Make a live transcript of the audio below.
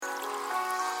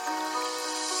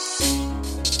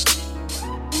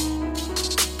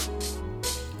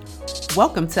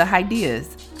Welcome to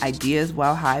Ideas, Ideas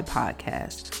While High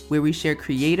podcast, where we share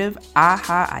creative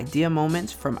aha idea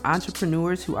moments from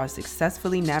entrepreneurs who are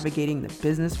successfully navigating the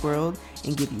business world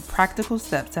and give you practical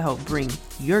steps to help bring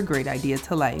your great idea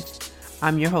to life.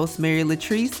 I'm your host, Mary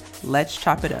Latrice. Let's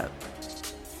chop it up.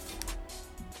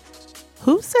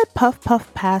 Who said Puff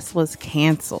Puff Pass was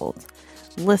canceled?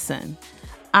 Listen,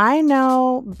 I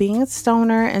know being a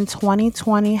stoner in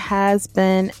 2020 has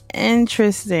been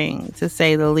interesting, to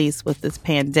say the least, with this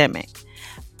pandemic.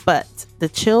 But the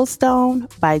Chill Stone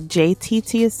by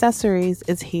JTT Accessories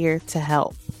is here to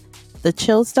help. The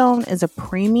Chill Stone is a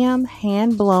premium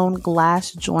hand-blown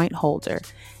glass joint holder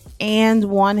and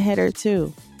one hitter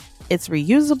too. It's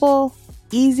reusable,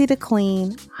 easy to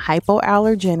clean,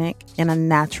 hypoallergenic, and a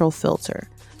natural filter.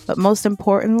 But most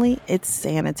importantly, it's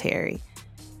sanitary.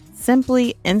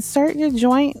 Simply insert your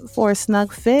joint for a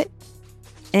snug fit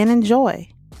and enjoy.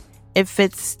 It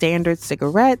fits standard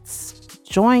cigarettes,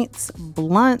 joints,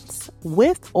 blunts,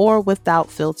 with or without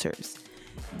filters.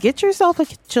 Get yourself a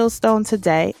Chill Stone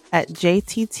today at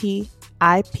jttip.com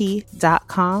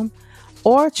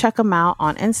or check them out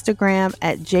on Instagram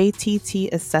at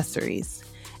JTT Accessories.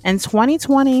 In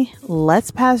 2020,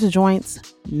 let's pass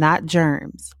joints, not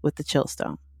germs, with the Chill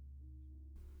Stone.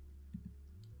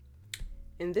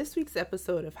 In this week's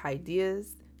episode of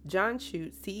Ideas, John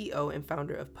Shute, CEO and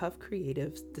founder of Puff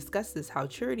Creatives, discusses how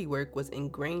charity work was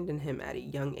ingrained in him at a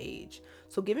young age,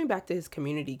 so giving back to his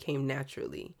community came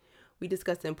naturally. We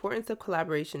discuss the importance of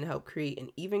collaboration to help create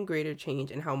an even greater change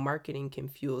and how marketing can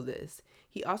fuel this.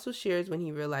 He also shares when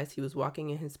he realized he was walking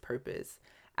in his purpose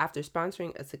after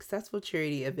sponsoring a successful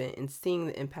charity event and seeing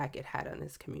the impact it had on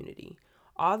his community.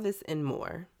 All this and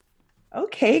more.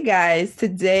 Okay, guys,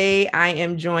 today I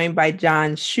am joined by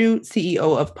John Shute,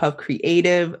 CEO of Puff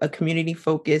Creative, a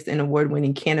community-focused and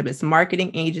award-winning cannabis marketing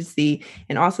agency,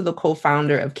 and also the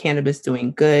co-founder of Cannabis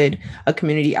Doing Good, a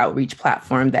community outreach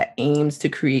platform that aims to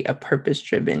create a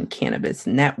purpose-driven cannabis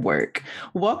network.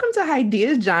 Welcome to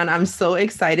Ideas, John. I'm so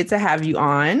excited to have you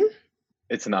on.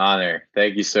 It's an honor.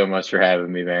 Thank you so much for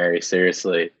having me, Mary.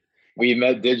 Seriously. We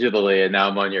met digitally and now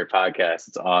I'm on your podcast.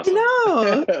 It's awesome.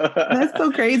 No, that's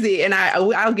so crazy. And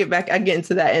I'll get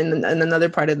into that in another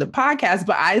part of the podcast,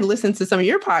 but I listen to some of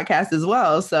your podcasts as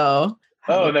well. So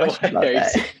no way.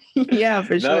 Yeah,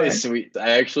 for sure. Nice. I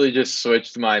actually just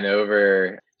switched mine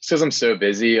over because I'm so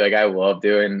busy. Like I love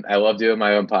doing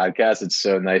my own podcast. It's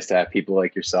so nice to have people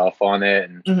like yourself on it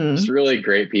and just really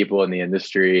great people in the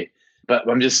industry. But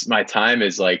my time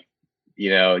is like,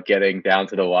 getting down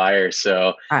to the wire.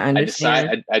 So I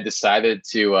decided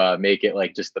to make it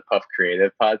like just the Puff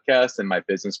Creative podcast, and my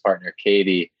business partner,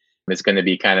 Katie, is going to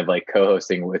be kind of like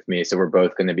co-hosting with me. So we're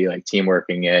both going to be like team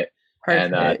working it.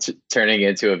 Perfect. And turning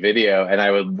into a video. And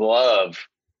I would love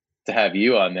to have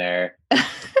you on there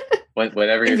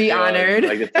whenever you're be honored.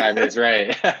 Like the time is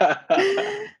right.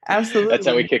 Absolutely. That's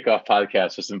how we kick off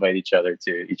podcasts. Just invite each other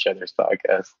to each other's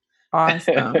podcasts.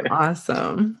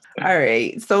 Awesome. All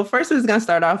right. So first, we're just going to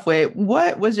start off with,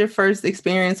 what was your first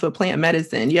experience with plant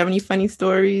medicine? Do you have any funny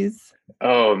stories?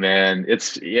 Oh, man.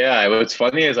 What's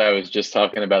funny is I was just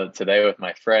talking about it today with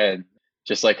my friend,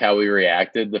 just like how we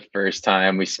reacted the first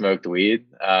time we smoked weed.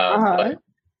 But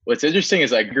what's interesting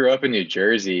is I grew up in New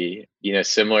Jersey,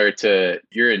 similar to,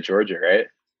 you're in Georgia, right?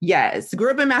 Yes.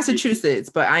 Grew up in Massachusetts,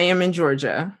 but I am in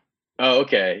Georgia. Oh,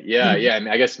 okay. Yeah. I mean,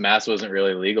 I guess Mass wasn't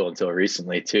really legal until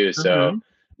recently too. So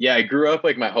I grew up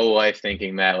like my whole life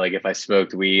thinking that like if I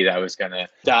smoked weed, I was going to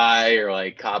die or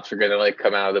like cops were going to like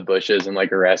come out of the bushes and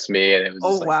like arrest me. And it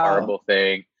was this horrible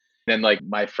thing. Then like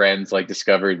my friends like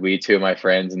discovered weed, two of my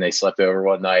friends, and they slept over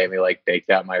one night and we like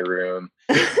baked out my room.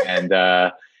 And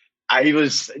I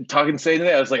was saying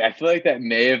today, I was like, I feel like that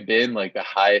may have been like the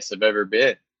highest I've ever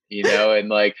been. And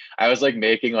like, I was like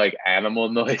making like animal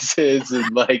noises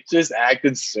and like just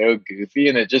acting so goofy.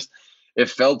 And it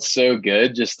felt so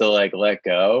good just to like let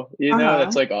go,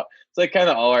 That's like, it's like kind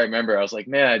of all I remember. I was like,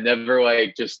 man, I never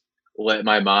like just let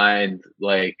my mind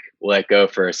like let go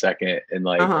for a second. And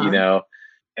like,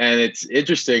 and it's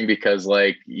interesting because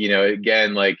like,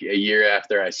 again, like a year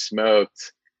after I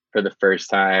smoked for the first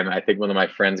time, I think one of my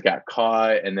friends got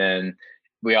caught, and then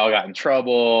we all got in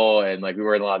trouble and like we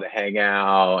weren't allowed to hang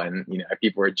out, and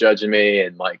people were judging me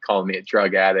and like calling me a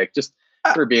drug addict just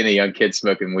for being a young kid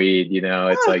smoking weed.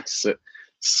 It's like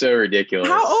so ridiculous.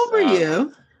 How old were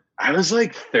you? I was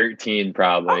like 13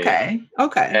 probably. Okay.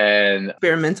 And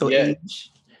experimental age.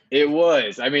 It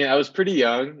was. I mean, I was pretty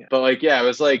young, but like I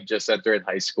was like just entering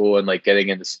high school and like getting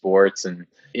into sports, and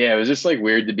it was just like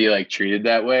weird to be like treated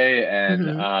that way.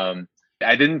 And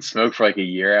I didn't smoke for like a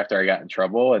year after I got in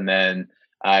trouble, and then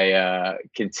I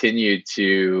continued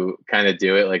to kind of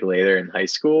do it like later in high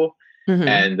school. Mm-hmm.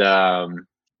 And,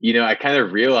 I kind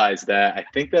of realized that I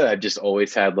think that I've just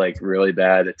always had like really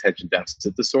bad attention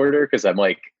deficit disorder because I'm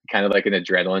like kind of like an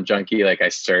adrenaline junkie. Like I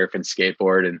surf and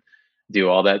skateboard and do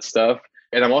all that stuff.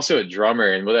 And I'm also a drummer.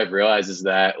 And what I've realized is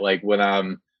that like when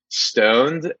I'm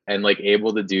stoned and like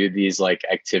able to do these like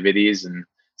activities and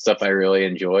stuff I really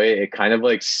enjoy, it kind of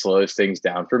like slows things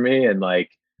down for me. And like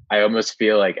I almost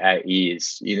feel like at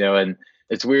ease, and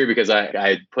it's weird because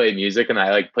I play music and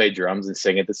I like play drums and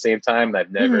sing at the same time.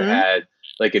 I've never had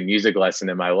like a music lesson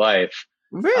in my life.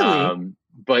 Really?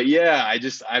 But yeah,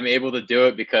 I'm able to do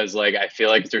it because like I feel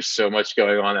like there's so much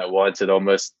going on at once. It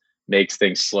almost makes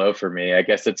things slow for me. I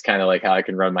guess it's kind of like how I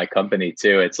can run my company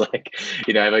too. It's like,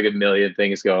 I have like a million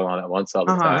things going on at once all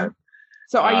the time.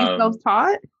 So are you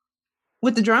self-taught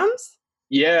with the drums?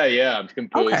 Yeah, I'm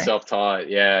completely self-taught.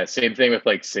 Yeah, same thing with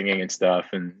like singing and stuff.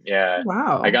 And yeah,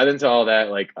 wow, I got into all that.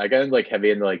 Like I got into like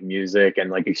heavy into like music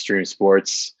and like extreme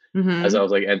sports as I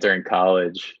was like entering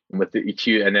college with the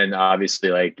EQ. And then obviously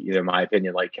like, my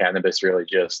opinion, like cannabis really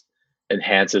just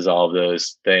enhances all of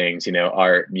those things,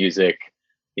 art, music,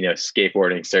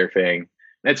 skateboarding, surfing.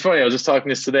 And it's funny. I was just talking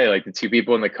this today, like the two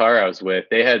people in the car I was with,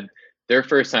 they had their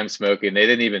first time smoking. They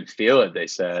didn't even feel it, they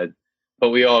said.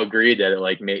 But we all agreed that it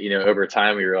like made, over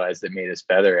time we realized it made us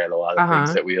better at a lot of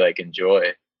things that we like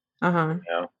enjoy.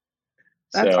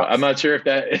 So awesome. I'm not sure if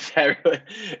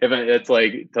it's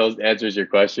like answers your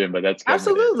question, but that's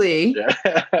absolutely.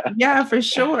 Yeah, for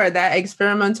sure. That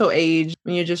experimental age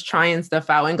when you're just trying stuff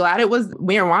out. And glad it was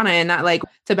marijuana and not like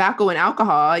tobacco and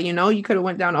alcohol. You could have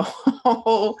went down a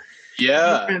whole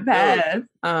different path.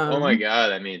 Oh my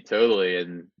God. I mean, totally.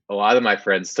 And a lot of my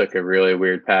friends took a really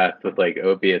weird path with like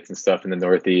opiates and stuff in the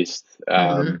Northeast.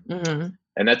 And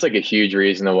that's like a huge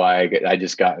reason why I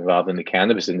just got involved in the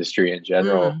cannabis industry in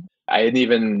general. I didn't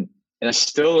even, and I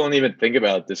still don't even think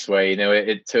about it this way.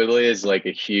 It totally is like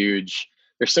a huge,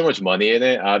 there's so much money in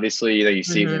it. Obviously, you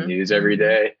see the news every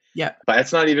day. Yeah. But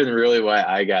that's not even really why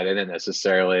I got in it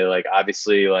necessarily. Like,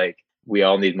 obviously, like we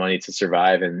all need money to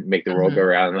survive and make the world go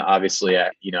around. And obviously,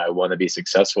 I want to be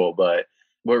successful. But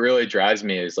what really drives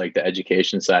me is like the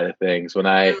education side of things. When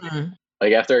I,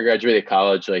 like after I graduated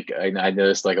college, like I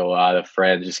noticed like a lot of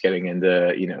friends just getting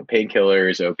into,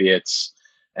 painkillers, opiates,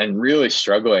 and really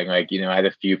struggling. Like, I had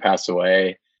a few pass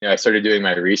away. I started doing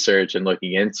my research and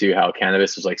looking into how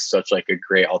cannabis was like such like a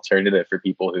great alternative for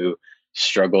people who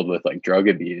struggled with like drug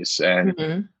abuse.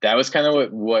 And that was kind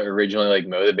of what originally like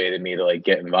motivated me to like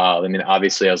get involved. I mean,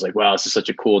 obviously I was like, wow, this is such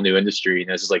a cool new industry.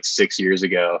 And this is like 6 years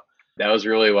ago. That was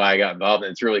really why I got involved.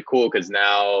 And it's really cool because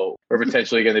now we're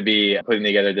potentially going to be putting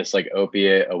together this like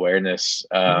opiate awareness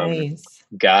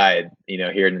guide,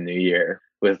 here in the new year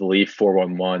with Leaf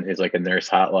 411, who's like a nurse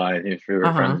hotline, who's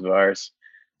friends of ours.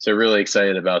 So really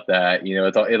excited about that.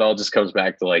 It all just comes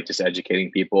back to like just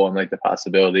educating people on like the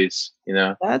possibilities,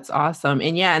 That's awesome.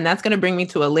 And that's going to bring me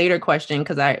to a later question.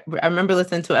 Cause I remember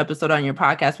listening to an episode on your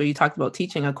podcast where you talked about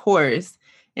teaching a course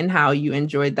and how you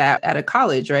enjoyed that at a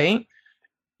college, right?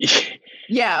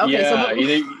 Yeah. Okay.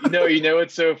 Yeah.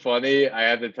 What's so funny? I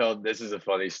have to tell. This is a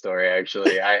funny story.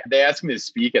 Actually, they ask me to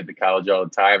speak at the college all the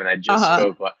time, and I just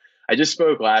spoke. I just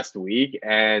spoke last week,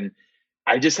 and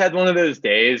I just had one of those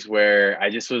days where I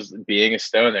just was being a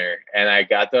stoner, and I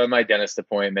got done my dentist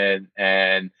appointment,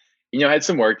 and I had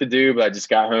some work to do, but I just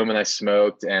got home and I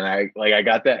smoked, and I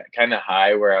got that kind of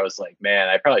high where I was like, man,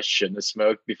 I probably shouldn't have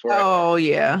smoked before. Oh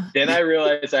yeah. Then I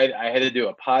realized I had to do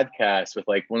a podcast with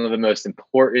like one of the most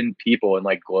important people in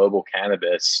like global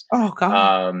cannabis. Oh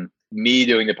God. Me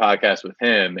doing the podcast with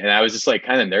him, and I was just like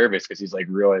kind of nervous because he's like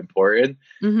really important.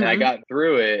 And I got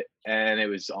through it, and it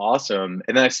was awesome.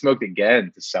 And then I smoked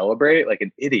again to celebrate like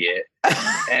an idiot.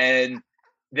 And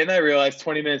then I realized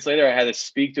 20 minutes later, I had to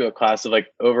speak to a class of like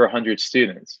over 100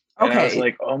 students. And I was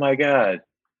like, oh my God,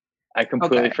 I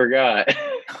completely forgot.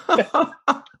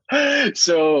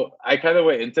 So I kind of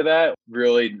went into that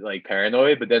really like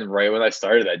paranoid, but then right when I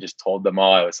started, I just told them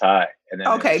all I was high. And then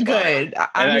good.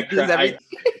 I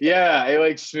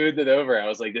like smoothed it over. I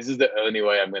was like, this is the only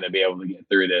way I'm going to be able to get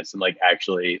through this and like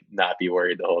actually not be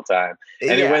worried the whole time.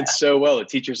 And it went so well. The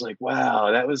teacher's like,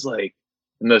 wow, that was like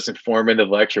the most informative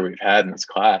lecture we've had in this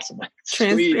class. I'm like,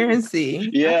 transparency.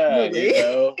 Yeah.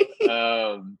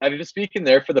 I've been speaking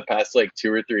there for the past like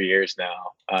 2 or 3 years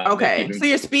now. So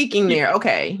you're speaking there.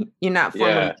 Okay. You're not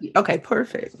formally. Yeah. Okay.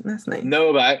 Perfect. That's nice.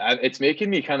 No, but it's making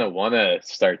me kind of want to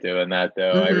start doing that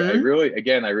though. I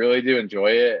really do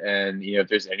enjoy it. And, if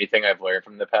there's anything I've learned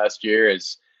from the past year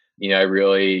is, I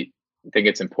really think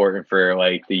it's important for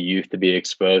like the youth to be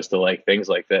exposed to like things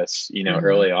like this,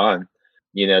 early on.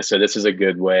 So this is a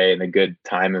good way and a good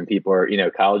time when people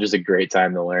are, college is a great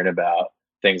time to learn about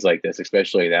things like this,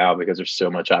 especially now because there's so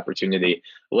much opportunity,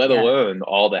 let alone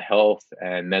all the health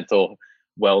and mental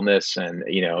wellness and,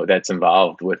 that's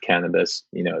involved with cannabis,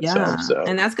 itself. So,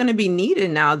 and that's going to be needed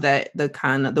now that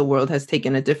the world has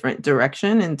taken a different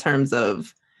direction in terms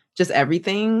of just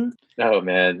everything. Oh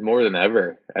man, more than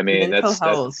ever. I mean, mental that's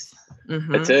health.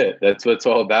 That's it. That's what it's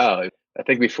all about. I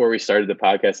think before we started the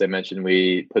podcast, I mentioned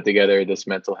we put together this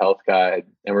mental health guide,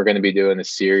 and we're going to be doing a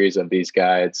series of these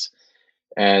guides.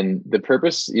 And the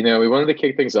purpose, we wanted to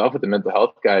kick things off with the mental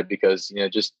health guide because,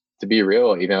 just to be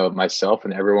real, myself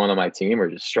and everyone on my team are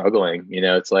just struggling.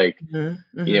 It's like,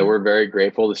 we're very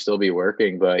grateful to still be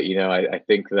working, but, I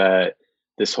think that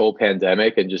this whole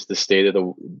pandemic and just the state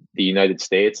of the United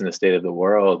States and the state of the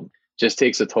world just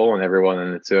takes a toll on everyone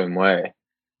in its own way.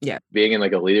 Yeah. Being in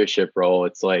like a leadership role,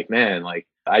 it's like, man, like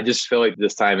I just feel like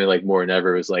this time, like more than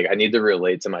ever, was like I need to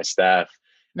relate to my staff,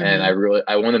 and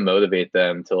I want to motivate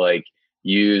them to like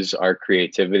use our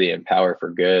creativity and power for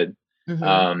good.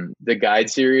 The guide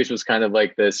series was kind of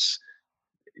like this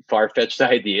far-fetched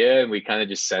idea, and we kind of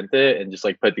just sent it and just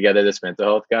like put together this mental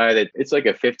health guide. It's like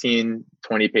a 15-20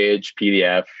 page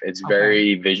PDF. It's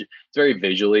very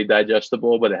visually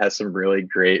digestible, but it has some really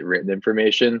great written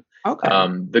information.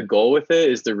 The goal with it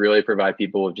is to really provide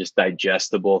people with just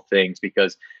digestible things,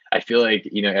 because I feel like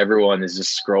everyone is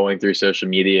just scrolling through social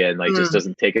media and like just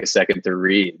doesn't take a second to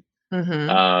read.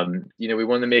 We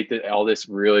want to make all this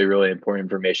really, really important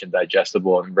information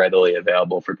digestible and readily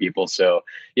available for people. So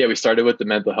yeah, we started with the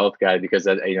mental health guide because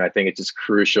that, I think it's just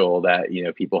crucial that,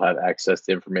 people have access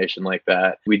to information like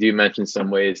that. We do mention some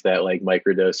ways that like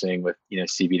microdosing with,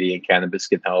 CBD and cannabis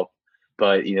can help.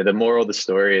 But, the moral of the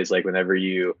story is like, whenever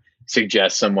you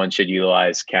suggest someone should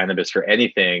utilize cannabis for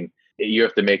anything, you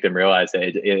have to make them realize that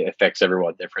it affects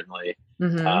everyone differently.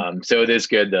 So it is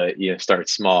good to start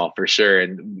small for sure.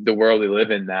 And the world we live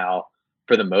in now,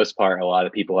 for the most part, a lot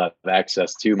of people have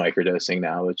access to microdosing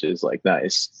now, which is like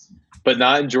nice, but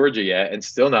not in Georgia yet, and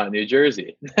still not in New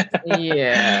Jersey.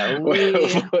 Yeah.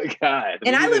 God.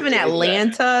 And I live in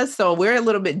Atlanta, so we're a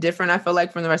little bit different, I feel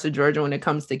like, from the rest of Georgia when it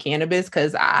comes to cannabis.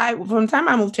 Because from the time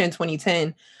I moved here in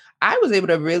 2010, I was able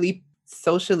to really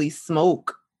socially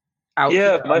smoke.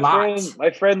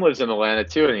 My friend lives in Atlanta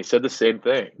too, and he said the same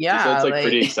thing. Yeah, he said it's like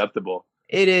pretty acceptable.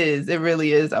 It is. It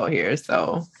really is out here.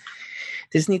 So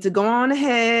just need to go on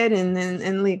ahead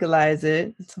and legalize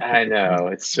it. I know,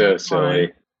 it's so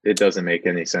silly. It doesn't make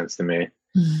any sense to me.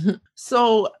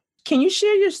 So can you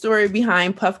share your story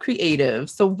behind Puff Creative?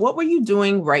 So what were you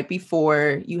doing right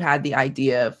before you had the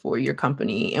idea for your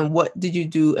company, and what did you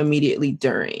do immediately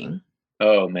during?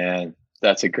 Oh man,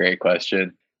 that's a great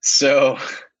question. So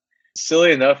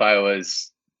silly enough, I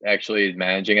was actually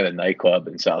managing at a nightclub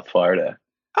in South Florida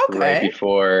right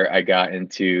before I got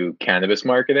into cannabis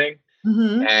marketing.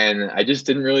 And I just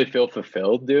didn't really feel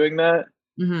fulfilled doing that.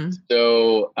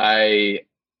 So I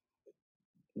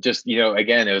just,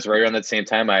 again, it was right around that same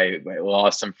time I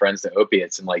lost some friends to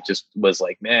opiates, and like just was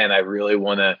like, man, I really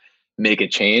want to make a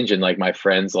change in like my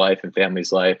friend's life and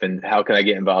family's life, and how can I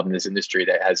get involved in this industry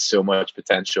that has so much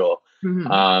potential?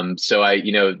 So I,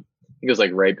 it was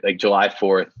like July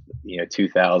 4th,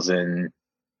 2000,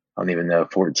 I don't even know,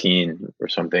 14 or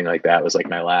something like that was like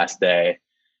my last day.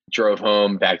 Drove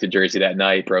home back to Jersey that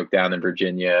night, broke down in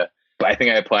Virginia. But I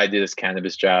think I applied to this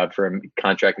cannabis job for a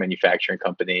contract manufacturing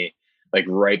company like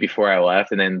right before I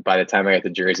left. And then by the time I got to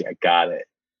Jersey, I got it.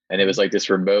 And it was like this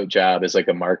remote job as like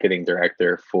a marketing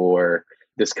director for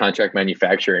this contract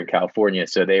manufacturer in California.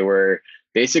 So they were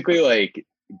basically like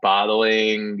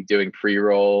bottling, doing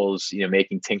pre-rolls,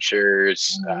 making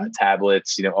tinctures,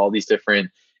 tablets, all these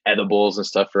different edibles and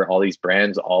stuff for all these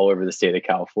brands all over the state of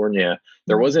California.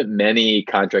 There wasn't many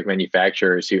contract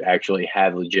manufacturers who actually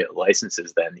had legit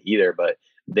licenses then either, but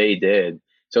they did.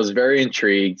 So I was very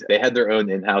intrigued. They had their own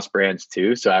in-house brands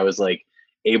too. So I was like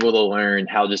able to learn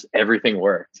how just everything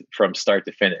worked from start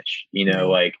to finish,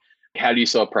 like how do you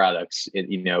sell products? How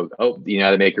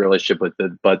to make a relationship with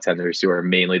the bud tenders who are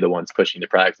mainly the ones pushing the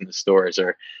products in the stores,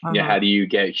 or, how do you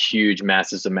get huge,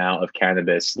 massive amount of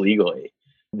cannabis legally?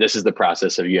 This is the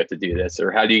process of you have to do this. Or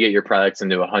how do you get your products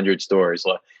into 100 stores?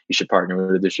 Well, you should partner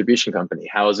with a distribution company.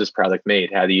 How is this product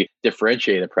made? How do you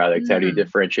differentiate a product? How do you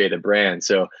differentiate a brand?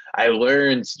 So I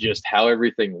learned just how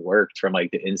everything worked from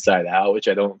like the inside out, which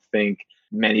I don't think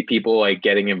many people like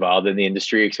getting involved in the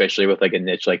industry, especially with like a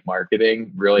niche like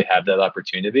marketing, really have that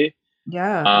opportunity.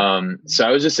 So I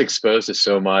was just exposed to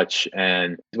so much.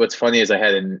 And what's funny is I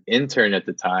had an intern at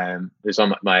the time. There's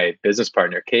on my business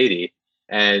partner, Katie.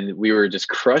 and we were just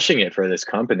crushing it for this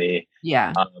company.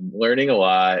 Yeah. Learning a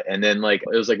lot. And then like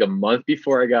it was like a month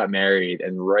before I got married,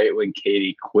 and right when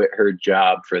Katie quit her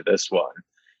job for this one,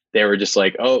 they were just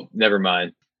like, oh, never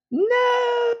mind.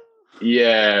 No.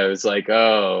 Yeah, it was like,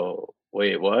 oh,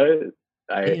 wait, what?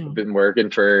 I've been working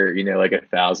for, like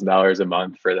 $1,000 a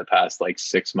month for the past like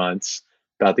 6 months,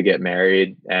 about to get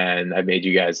married, and I made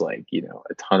you guys like,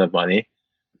 a ton of money.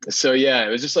 So yeah, it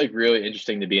was just like really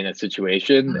interesting to be in that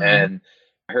situation. And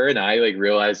her and I like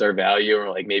realized our value, and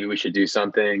we're like, maybe we should do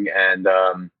something. And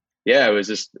yeah, I was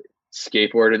just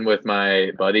skateboarding with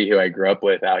my buddy who I grew up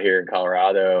with out here in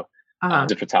Colorado.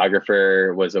 The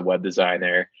photographer, was a web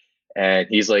designer, and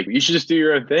he's like, you should just do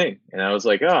your own thing. And I was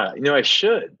like, oh, I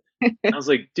should. I was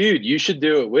like, dude, you should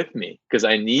do it with me because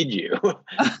I need you.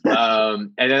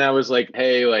 And then I was like,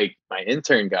 hey, like my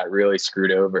intern got really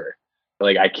screwed over.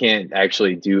 Like I can't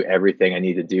actually do everything I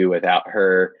need to do without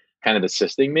her kind of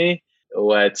assisting me.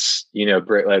 Let's,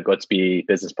 let's be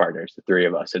business partners, the three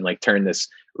of us, and like turn this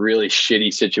really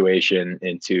shitty situation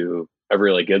into a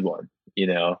really good one,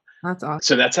 That's awesome.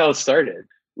 So that's how it started.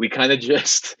 We kind of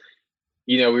just,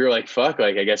 we were like, fuck,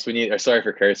 like, I guess we need, sorry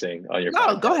for cursing on your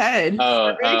podcast. Go ahead.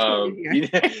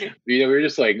 We were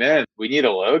just like, man, we need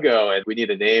a logo and we need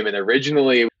a name. And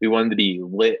originally we wanted to be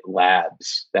Lit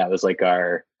Labs. That was like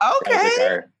our, I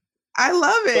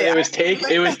love it. But it was taken.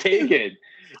 It was taken.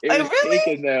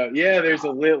 Taken though. Yeah, there's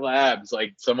a Lit Labs.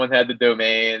 Like someone had the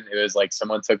domain. It was like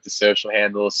someone took the social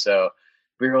handles. So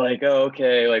we were like, oh,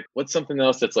 okay, like what's something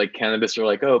else that's like cannabis? Or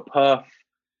like, oh, Puff.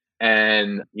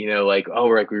 And, like, oh,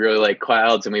 we really like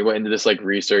clouds. And we went into this like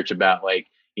research about like,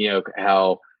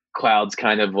 how clouds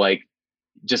kind of like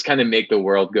just kind of make the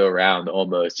world go around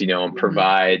almost, and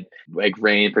provide like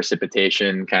rain,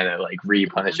 precipitation, kind of like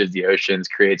replenishes the oceans,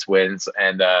 creates winds.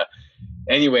 And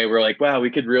anyway, we're like, wow,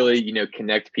 we could really,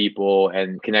 connect people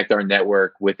and connect our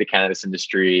network with the cannabis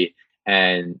industry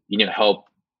and, help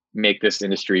make this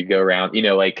industry go around,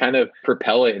 like kind of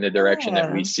propel it in the direction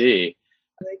that we see.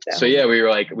 So yeah, we were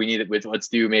like, let's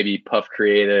do maybe Puff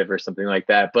Creative or something like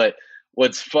that. But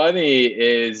what's funny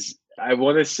is I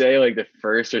want to say like the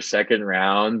first or second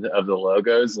round of the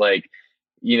logos, like,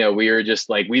 we were just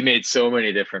like, we made so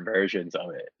many different versions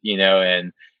of it,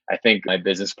 and I think my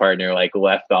business partner like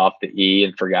left off the E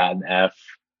and forgot an F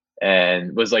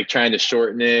and was like trying to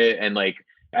shorten it. And like,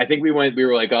 I think we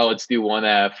were like, oh, let's do one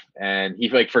F, and he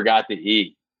like forgot the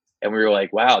E. And we were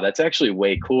like, wow, that's actually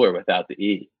way cooler without the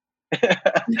E.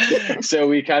 So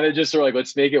we kind of just were like,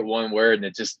 let's make it one word, and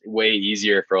it's just way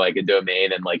easier for like a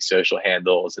domain and like social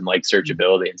handles and like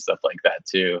searchability and stuff like that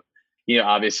too.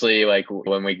 Obviously like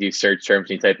when we do search terms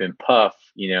and you type in Puff,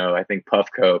 I think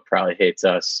Puffco probably hates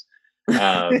us.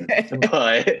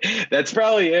 But that's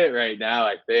probably it right now,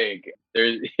 I think.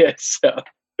 But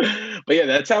yeah,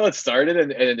 that's how it started.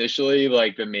 And initially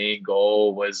like the main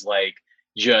goal was like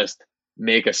just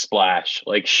make a splash,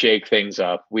 like shake things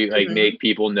up. We like make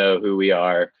people know who we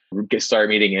are, start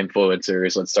meeting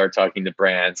influencers, let's start talking to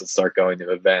brands, let's start going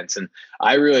to events. And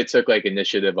I really took like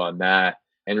initiative on that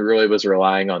and really was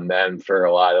relying on them for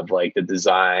a lot of like the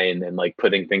design and like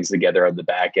putting things together on the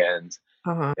back end.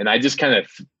 And I just kind of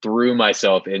threw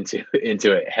myself into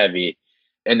it heavy.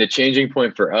 And the changing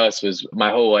point for us was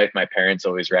my whole life, my parents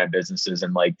always ran businesses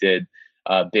and like did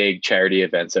big charity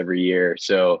events every year.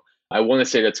 So I want to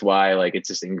say that's why like it's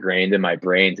just ingrained in my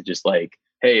brain to just like,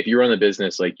 hey, if you run a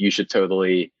business, like you should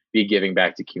totally be giving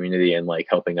back to community and like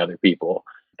helping other people.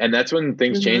 And that's when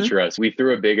things changed for us. We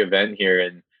threw a big event here,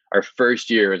 and our first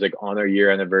year was like on our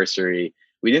year anniversary.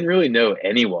 We didn't really know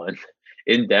anyone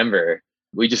in Denver.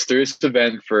 We just threw this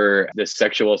event for the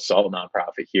sexual assault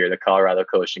nonprofit here, the Colorado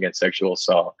Coalition Against Sexual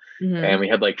Assault. And we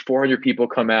had like 400 people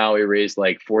come out. We raised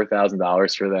like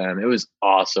 $4,000 for them. It was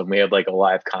awesome. We had like a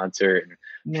live concert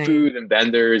and food and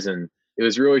vendors, and it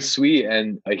was really sweet.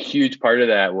 And a huge part of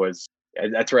that was,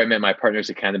 that's where I met my partners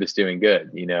at Cannabis Doing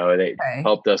Good. They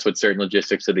helped us with certain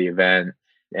logistics of the event.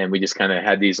 And we just kind of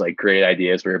had these like great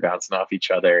ideas. We were bouncing off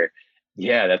each other.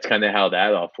 Yeah, that's kind of how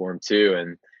that all formed too.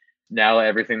 And now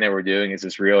everything that we're doing is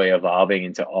just really evolving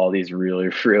into all these really,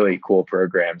 really cool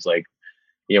programs. Like,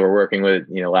 we're working with,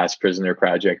 Last Prisoner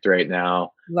Project right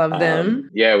now. Love them.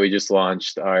 Yeah, we just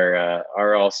launched our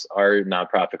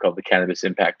nonprofit called the Cannabis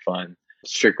Impact Fund,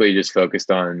 strictly just focused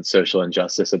on social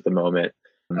injustice at the moment.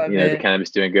 The Cannabis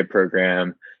Doing Good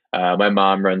program. My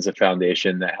mom runs a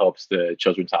foundation that helps the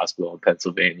Children's Hospital in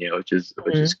Pennsylvania, which is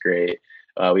great.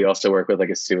 We also work with like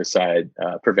a suicide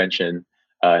prevention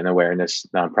and awareness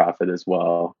nonprofit as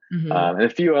well. And a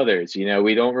few others.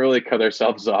 We don't really cut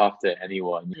ourselves off to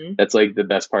anyone. That's like the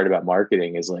best part about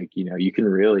marketing is like, you can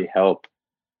really help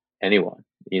anyone.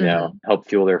 help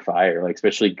fuel their fire, like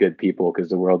especially good people, because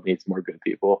the world needs more good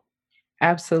people.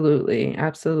 Absolutely.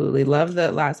 Absolutely. Love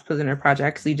the Last Prisoner project.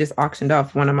 Actually just auctioned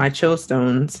off one of my chill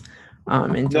stones.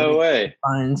 And no way.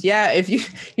 Funds. Yeah, if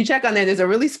you check on there, there's a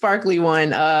really sparkly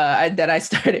one that I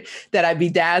started, that I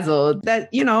bedazzled, that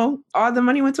all the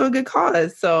money went to a good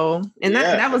cause. So, and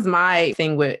that was my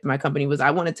thing with my company, was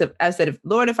I said,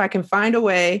 Lord, if I can find a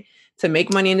way to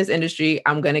make money in this industry,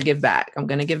 I'm going to give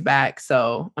back.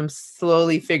 So I'm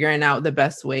slowly figuring out the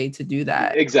best way to do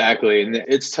that. Exactly. And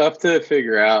it's tough to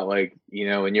figure out, like,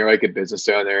 when you're like a business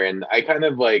owner, and I kind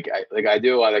of I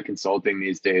do a lot of consulting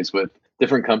these days with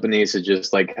different companies to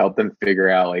just like help them figure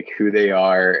out like who they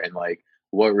are and like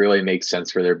what really makes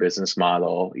sense for their business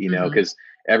model, because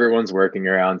everyone's working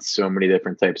around so many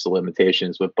different types of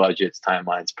limitations with budgets,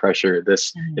 timelines, pressure,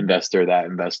 this investor, that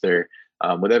investor,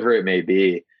 whatever it may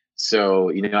be. So,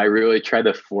 I really try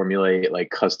to formulate like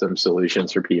custom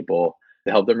solutions for people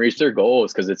to help them reach their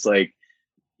goals. Cause it's like,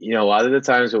 a lot of the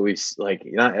times what we like,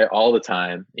 not all the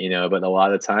time, but a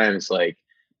lot of times, like,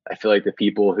 I feel like the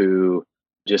people who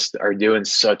just are doing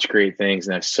such great things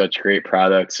and have such great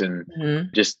products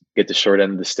and just get the short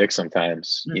end of the stick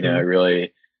sometimes,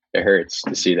 it hurts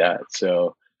to see that.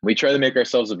 So we try to make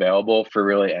ourselves available for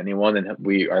really anyone. And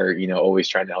we are, always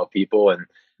trying to help people. And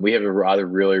we have a lot of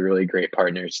really, really great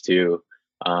partners too,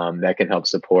 that can help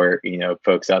support,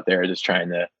 folks out there just trying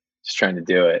to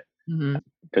do it.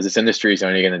 Because this industry is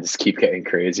only going to just keep getting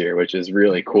crazier, which is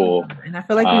really cool. And I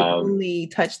feel like we only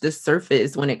touch the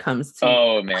surface when it comes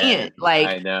to plant. Like,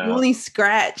 I know. You only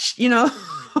scratch,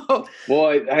 Well,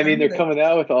 I mean, they're coming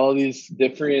out with all these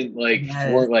different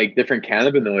different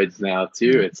cannabinoids now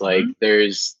too. It's like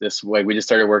there's this, like, we just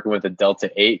started working with a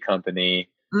Delta 8 company,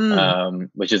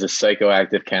 which is a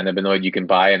psychoactive cannabinoid you can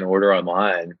buy and order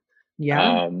online.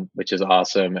 Yeah, which is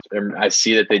awesome. And I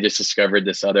see that they just discovered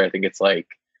this other, I think it's like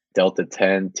Delta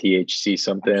 10 THC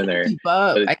something,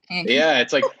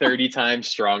 it's like 30 times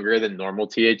stronger than normal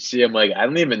THC. I'm like, I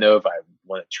don't even know if I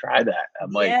want to try that.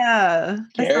 I'm like,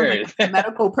 scared. Like for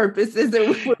medical purposes.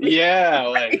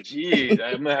 Like, geez,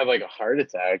 I'm gonna have like a heart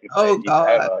attack. Oh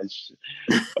God.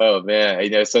 Oh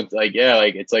man, something like,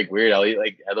 it's like weird. I'll eat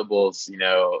like edibles,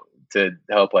 to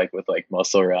help like with like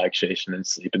muscle relaxation and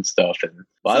sleep and stuff. And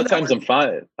a lot of times I'm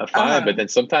fine, but then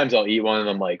sometimes I'll eat one and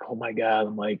I'm like, oh my God,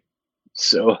 I'm like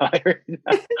so high right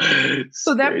now.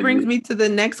 So that brings me to the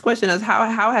next question: is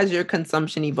how has your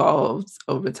consumption evolved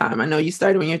over time? I know you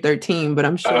started when you're 13, but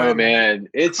I'm sure. Oh man,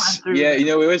 it's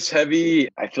it was heavy.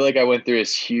 I feel like I went through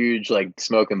this huge like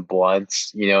smoking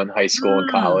blunts, in high school and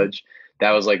college.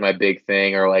 That was like my big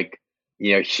thing, or like,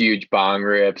 huge bong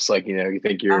rips. Like, you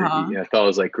think you're, I thought it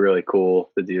was like really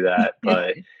cool to do that.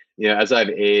 But, as I've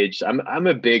aged, I'm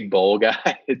a big bowl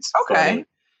guy. It's funny.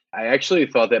 I actually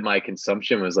thought that my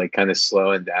consumption was like kind of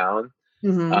slowing down.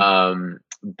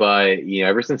 But,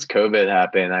 ever since COVID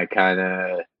happened, I kind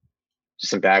of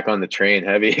just am back on the train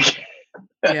heavy.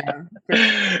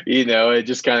 It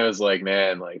just kind of was like,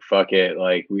 man, like, fuck it.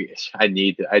 Like I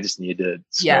just need to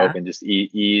smoke and just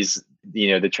ease,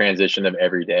 the transition of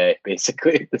every day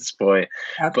basically at this point.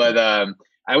 Absolutely. But,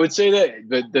 I would say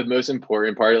that the most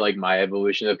important part of like my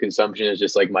evolution of consumption is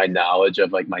just like my knowledge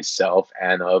of like myself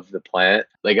and of the plant.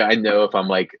 Like, I know if I'm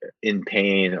like in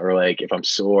pain or like if I'm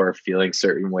sore or feeling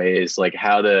certain ways, like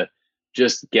how to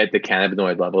just get the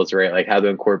cannabinoid levels right, like how to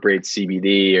incorporate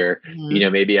CBD, or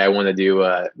maybe I want to do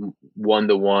a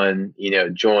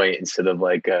 1-to-1 joint instead of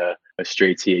like a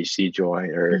straight THC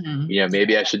joint, or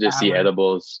maybe I should just see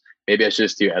edibles. Maybe I should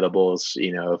just do edibles,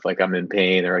 if like I'm in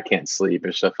pain or I can't sleep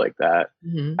or stuff like that.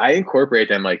 I incorporate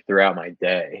them like throughout my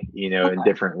day, in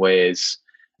different ways.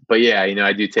 But yeah,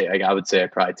 I do take, like, I would say I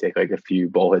probably take like a few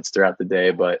bowl hits throughout the day,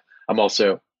 but I'm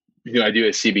also, I do a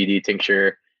CBD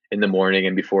tincture in the morning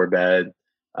and before bed.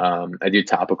 I do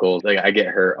topicals. Like, I get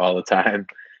hurt all the time,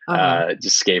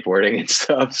 just skateboarding and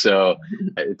stuff. So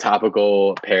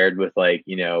topical paired with like,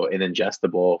 an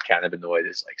ingestible cannabinoid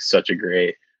is like such a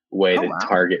great way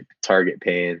to target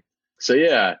pain. So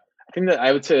yeah, I think that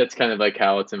I would say that's kind of like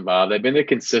how it's involved. I've been a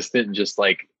consistent, just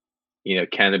like,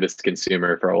 cannabis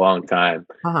consumer for a long time.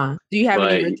 Do you have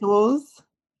any rituals?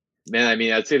 Man, I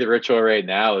mean, I'd say the ritual right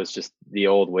now is just the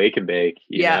old wake and bake,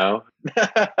 you know?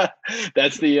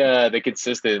 That's the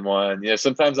consistent one.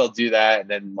 Sometimes I'll do that and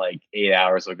then like 8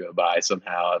 hours will go by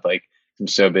somehow. Like, I'm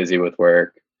so busy with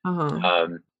work.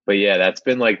 But yeah, that's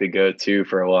been like the go-to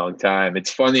for a long time.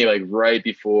 It's funny, like right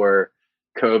before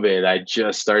COVID, I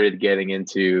just started getting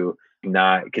into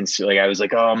like, I was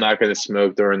like, oh, I'm not going to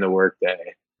smoke during the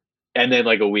workday. And then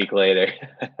like a week later,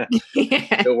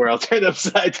 the world turned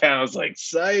upside down. I was like,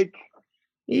 psych.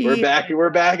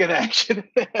 We're back in action.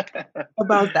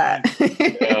 About that.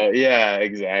 Yeah,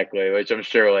 exactly. Which I'm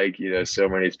sure, like, so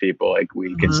many people, like,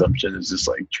 weed consumption is just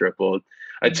like tripled.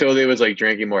 I totally was like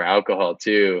drinking more alcohol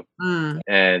too.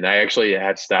 And I actually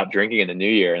had stopped drinking in the new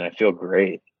year and I feel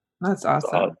great. That's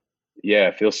awesome. Yeah,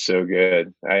 it feels so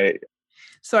good.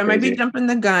 So I might be jumping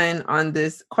the gun on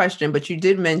this question, but you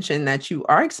did mention that you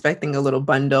are expecting a little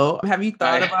bundle. Have you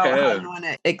thought about how you want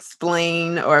to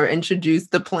explain or introduce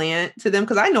the plant to them?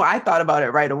 Because I know I thought about it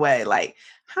right away. Like,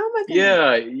 how am I gonna...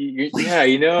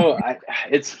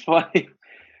 it's funny.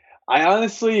 I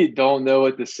honestly don't know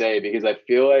what to say because I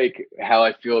feel like how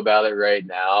I feel about it right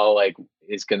now, like,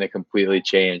 is going to completely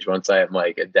change once I am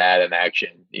like a dad in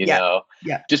action, you know?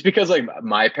 Yeah. Just because like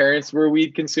my parents were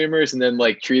weed consumers and then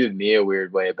like treated me a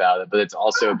weird way about it. But it's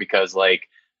also because like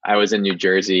I was in New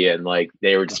Jersey and like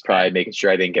they were just probably making sure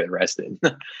I didn't get arrested,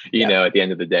 you know, at the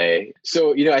end of the day.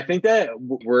 So, I think that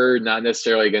we're not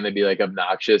necessarily going to be like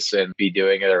obnoxious and be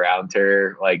doing it around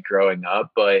her like growing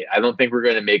up, but I don't think we're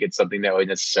going to make it something that we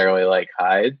necessarily like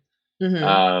hide.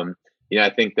 I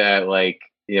think that like,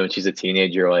 when she's a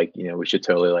teenager, like, we should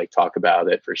totally like talk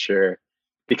about it for sure.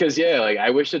 Because like I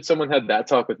wish that someone had that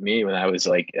talk with me when I was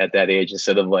like at that age,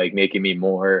 instead of like making me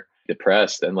more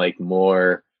depressed and like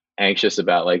more anxious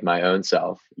about like my own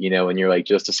self, when you're like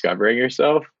just discovering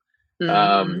yourself.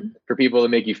 For people to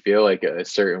make you feel like a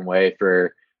certain way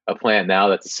for a plant now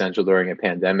that's essential during a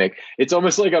pandemic, it's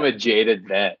almost like I'm a jaded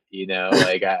vet,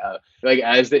 like like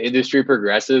as the industry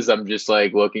progresses, I'm just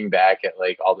like looking back at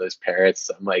like all those parrots.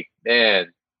 I'm like,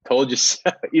 man, told you so,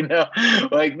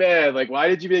 like, man, like, why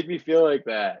did you make me feel like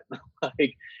that?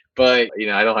 Like, but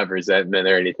I don't have resentment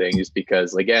or anything, just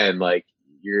because again, like,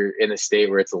 you're in a state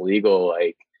where it's illegal.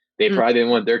 Like, they probably didn't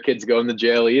want their kids going to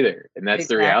jail either, and that's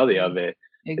the reality of it.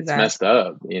 It's messed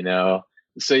up,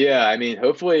 So yeah, I mean,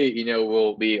 hopefully,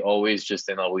 we'll be always just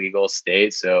in a legal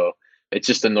state, so it's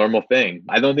just a normal thing.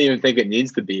 I don't even think it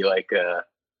needs to be like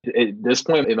at this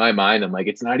point in my mind, I'm like,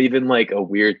 it's not even like a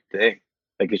weird thing.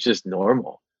 Like, it's just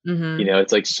normal.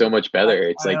 It's like so much better.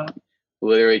 It's like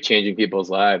literally changing people's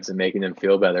lives and making them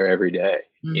feel better every day.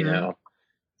 It's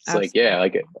Absolutely.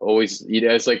 Like, like always,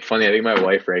 it's like funny. I think my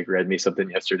wife read me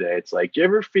something yesterday. It's like, do you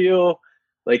ever feel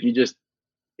like you just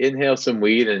inhale some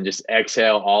weed and just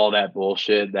exhale all that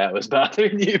bullshit that was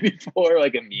bothering you before,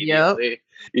 like immediately,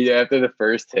 after the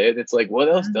first hit? It's like, what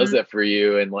else does that for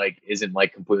you and like isn't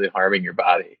like completely harming your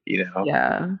body?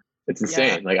 It's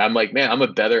insane. Like, I'm like, man, I'm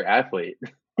a better athlete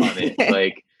on it.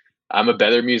 Like, I'm a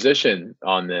better musician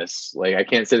on this. Like, I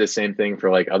can't say the same thing for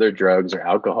like other drugs or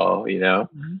alcohol,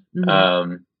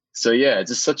 So yeah, it's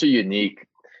just such a unique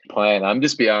plan. I'm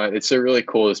just beyond, it's so really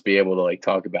cool to be able to like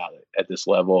talk about it at this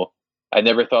level. I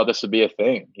never thought this would be a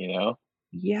thing, Who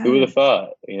would have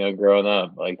thought, growing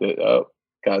up, like,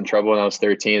 got in trouble when I was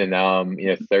 13 and now I'm,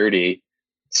 30,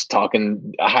 just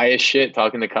talking high as shit,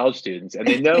 talking to college students, and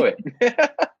they know it.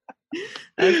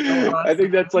 That's so awesome. I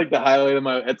think that's like the highlight of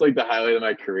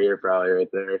my career, probably, right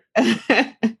there.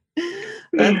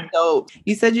 That's dope.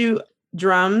 You said you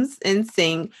drums and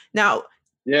sing. Now,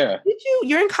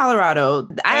 you're in Colorado.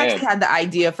 I actually had the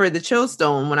idea for the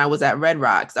Chillstone when I was at Red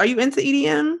Rocks. Are you into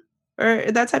EDM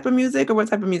or that type of music, or what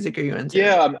type of music are you into?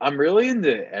 Yeah, I'm really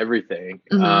into everything.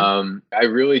 I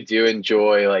really do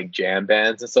enjoy like jam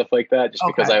bands and stuff like that, just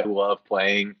because I love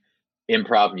playing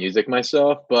improv music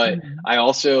myself. But I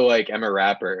also like, I'm a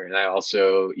rapper, and I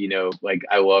also, like,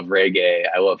 I love reggae,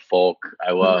 I love folk,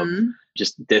 I love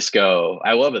just disco,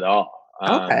 I love it all.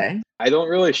 I don't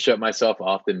really shut myself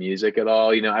off the music at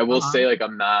all. I will say, like,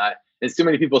 I'm not, and too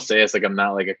many people say this, like, I'm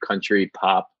not like a country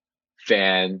pop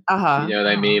fan. You know what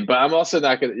I mean? But I'm also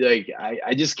not gonna, like,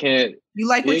 I just can't. You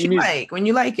like what you like when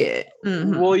you like it.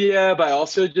 Well, yeah, but I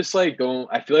also just like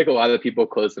I feel like a lot of people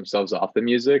close themselves off the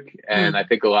music, and I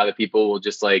think a lot of people will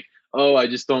just like, oh, I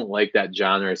just don't like that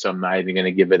genre, so I'm not even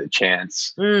gonna give it a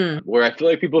chance. Where I feel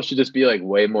like people should just be like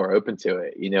way more open to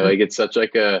it. Like, it's such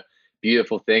like a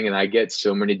beautiful thing, and I get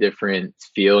so many different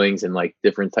feelings and like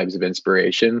different types of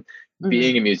inspiration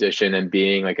being a musician and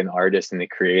being like an artist and a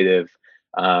creative.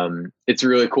 It's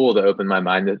really cool to open my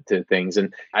mind to things,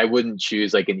 and I wouldn't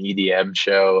choose like an EDM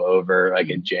show over like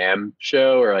a jam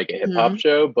show or like a hip hop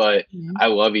show, but I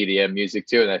love EDM music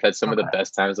too, and I've had some of the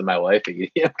best times of my life at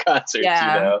EDM concerts.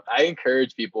 I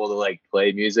encourage people to like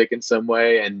play music in some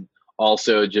way, and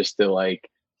also just to like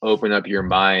open up your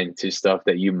mind to stuff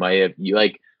that you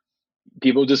like.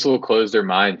 People just will close their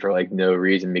mind for like no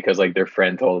reason because like their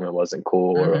friend told them it wasn't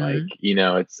cool, or like,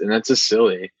 and that's just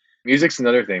silly. Music's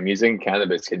another thing. Music and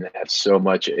cannabis can have so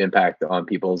much impact on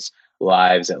people's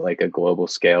lives at like a global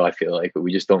scale, I feel like, but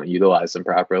we just don't utilize them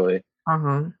properly.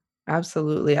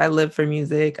 Absolutely. I live for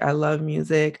music. I love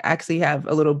music. I actually have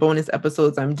a little bonus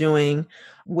episodes I'm doing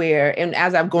where, and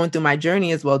as I'm going through my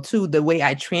journey as well, too, the way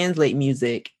I translate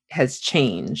music has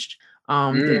changed.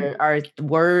 Mm. There are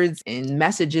words and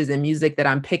messages in music that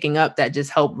I'm picking up that just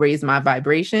help raise my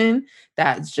vibration.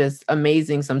 That's just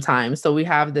amazing sometimes. So we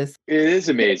have this, It is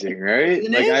amazing, right?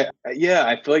 isn't Like it? yeah,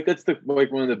 I feel like that's the like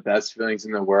one of the best feelings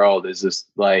in the world is just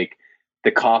like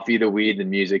the coffee, the weed, the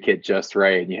music hit just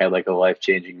right, and you had like a life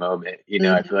changing moment. You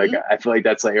know, Mhm. I feel like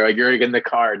that's like you're like in the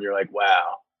car and you're like,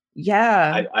 wow,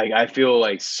 Yeah. I feel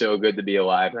like so good to be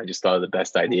alive, and I just thought of the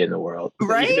best idea in the world. You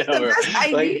Right? The know, or,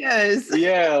 best like ideas.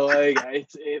 yeah, like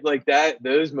like that.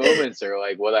 Those moments are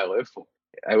like what I live for.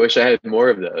 I wish I had more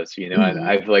of those. You know, and Mhm.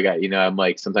 I feel like you know, I'm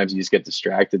like sometimes you just get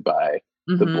distracted by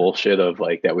the Mhm. bullshit of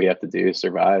like that we have to do to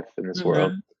survive in this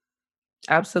world. Mhm.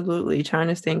 Absolutely. Trying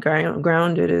to stay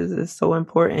grounded is so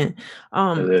important.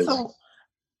 It is. So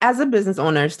as a business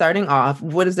owner, starting off,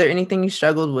 what is there anything you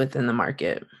struggled with in the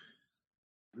market?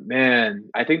 Man,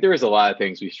 I think there was a lot of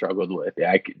things we struggled with.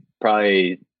 Yeah, I could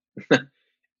probably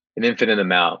an infinite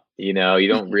amount. You know, you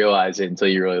don't realize it until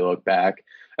you really look back.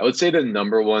 I would say the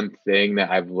number one thing that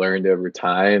I've learned over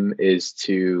time is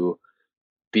to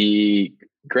be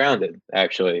grounded,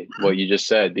 actually, what you just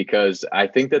said, because I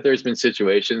think that there's been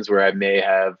situations where I may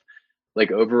have like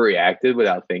overreacted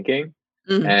without thinking.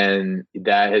 Mm, And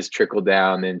that has trickled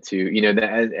down into, you know,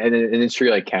 and an industry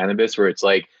like cannabis where it's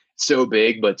like so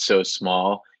big but so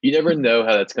small. You never know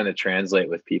how that's going to translate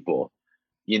with people,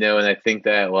 you know. And I think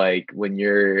that like when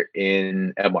you're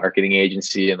in a marketing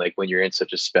agency and like when you're in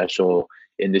such a special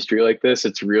industry like this,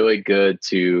 it's really good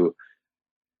to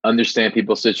understand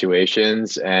people's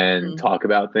situations and mm, talk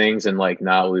about things and like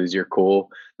not lose your cool.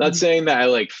 Not mhm, saying that I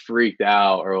like freaked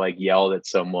out or like yelled at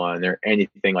someone or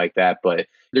anything like that, but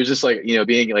there's just like, you know,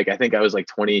 being like, I think I was like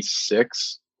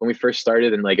 26 when we first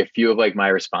started, and like a few of like my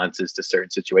responses to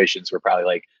certain situations were probably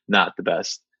like not the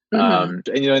best. mhm.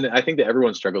 And you know, and I think that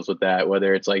everyone struggles with that,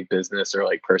 whether it's like business or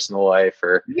like personal life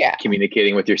or Yeah.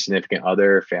 communicating with your significant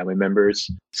other, family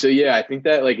members. So yeah, I think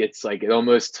that like it's like it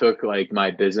almost took like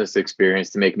my business experience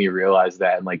to make me realize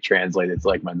that and like translate it to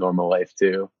like my normal life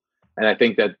too. And I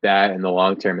think that that in the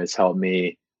long term has helped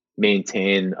me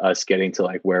maintain us getting to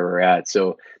like where we're at.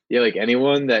 So yeah, like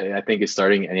anyone that I think is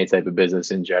starting any type of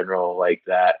business in general, like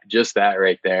that, just that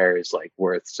right there is like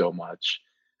worth so much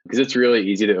because it's really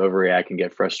easy to overreact and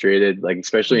get frustrated, like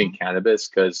especially in Mhm, cannabis,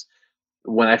 because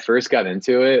when I first got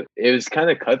into it, it was kind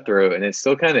of cutthroat and it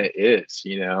still kind of is,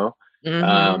 you know.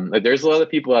 mhm, Like there's a lot of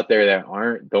people out there that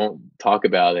don't talk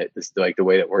about it this like the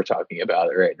way that we're talking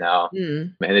about it right now.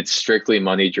 mm, And it's strictly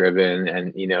money driven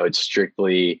and you know, it's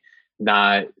strictly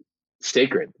not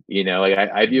sacred, you know, like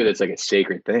I view it as like a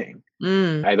sacred thing.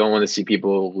 mm, I don't want to see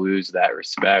people lose that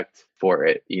respect for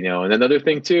it, you know. And another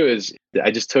thing too is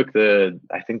I just took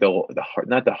I think the hard,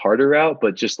 not the harder route,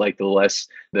 but just like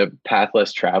the path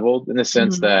less traveled in the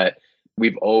sense mhm, that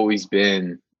we've always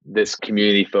been this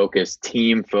community focused,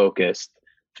 team focused,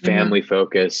 mhm, family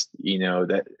focused, you know,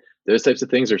 that those types of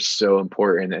things are so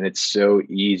important and it's so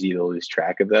easy to lose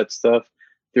track of that stuff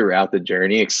throughout the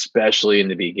journey, especially in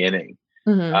the beginning,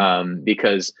 mhm,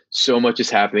 because so much is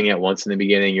happening at once in the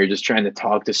beginning. You're just trying to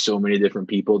talk to so many different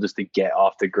people just to get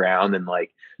off the ground and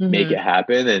like make mhm. it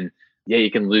happen. And yeah,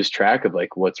 you can lose track of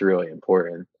like what's really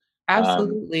important. Um,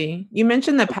 Absolutely. You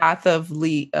mentioned the path of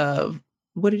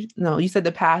what did no, you said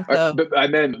the path of but I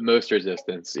meant most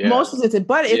resistance. Yeah. most resistance,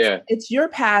 but Yeah. it's your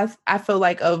path, I feel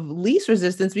like, of least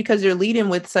resistance because you're leading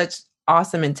with such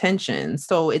awesome intentions.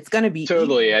 So it's gonna be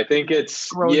Totally. easy I think to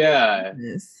it's, grow your yeah,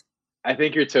 business. I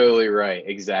think you're totally right.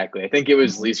 Exactly. I think it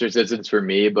was Mhm, least resistance for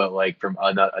me, but like from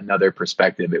another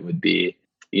perspective, it would be,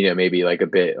 you know, maybe like a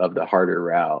bit of the harder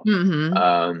route. mhm,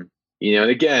 Um, you know,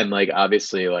 and again, like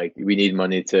obviously, like we need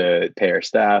money to pay our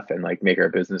staff and like make our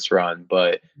business run,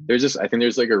 but there's just, I think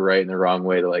there's like a right and a wrong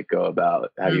way to like go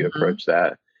about how you mhm, approach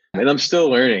that. And I'm still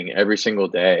learning every single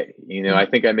day. You know, mhm, I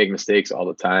think I make mistakes all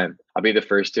the time. I'll be the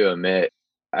first to admit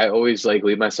I always like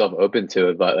leave myself open to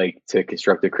it, but like to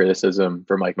constructive criticism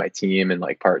from like my team and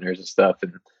like partners and stuff.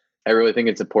 And I really think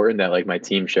it's important that like my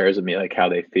team shares with me like how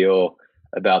they feel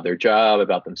about their job,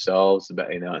 about themselves,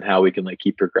 about, you know, and how we can like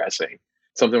keep progressing.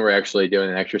 Something we're actually doing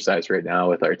an exercise right now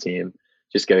with our team,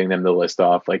 just getting them to list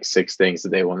off like 6 things that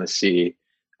they want to see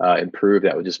improve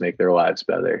that would just make their lives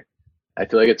better. I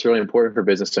feel like it's really important for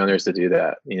business owners to do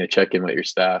that, you know, check in with your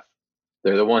staff.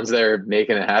 They're the ones that are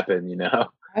making it happen, you know?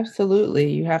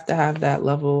 absolutely. You have to have that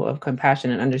level of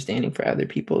compassion and understanding for other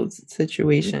people's It's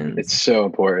situations. so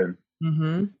important.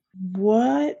 Mhm.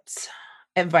 What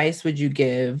advice would you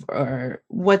give, or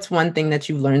what's one thing that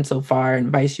you've learned so far,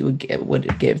 advice you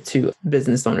would give to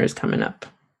business owners coming up?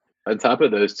 On top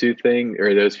of those two things,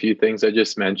 or those few things I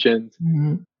just mentioned,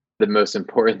 the most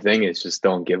important thing is just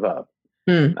don't give up.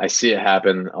 I see it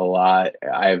happen a lot.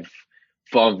 I've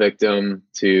fallen victim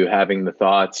to having the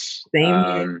thoughts.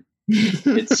 Same.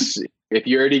 It's if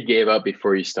you already gave up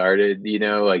before you started,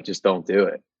 like just don't do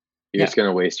it. You're just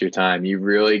gonna waste your time. You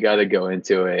really got to go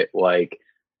into it like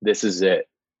this is it,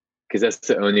 because that's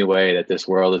the only way that this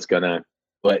world is gonna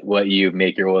let you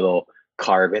make your little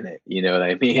carve in it. You know what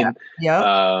I mean?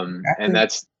 Yeah. And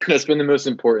that's been the most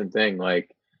important thing.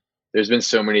 Like, there's been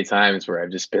so many times where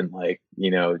I've just been like,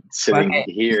 sitting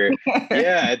here,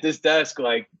 at this desk,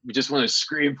 like, we just want to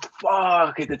scream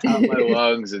 "fuck" at the top of my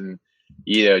lungs, and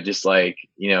just like,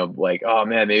 oh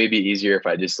man, maybe it'd be easier if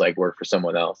I just like worked for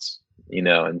someone else,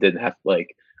 and didn't have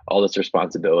like all this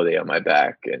responsibility on my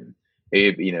back, and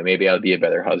maybe I'd be a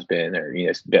better husband, or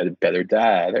better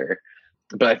dad,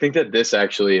 but I think that this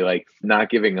actually, like, not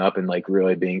giving up and like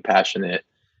really being passionate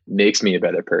makes me a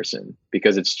better person,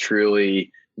 because it's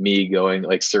truly me going,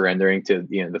 like, surrendering to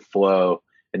the flow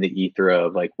and the ether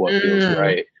of like what feels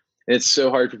right. And it's so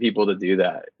hard for people to do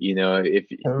that, if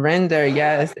surrender.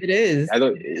 Yes, it is.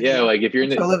 Like if you're in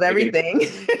control of everything.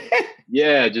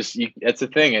 That's the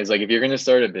thing, is like, if you're going to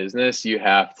start a business, you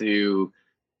have to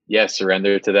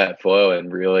surrender to that flow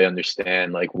and really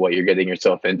understand like what you're getting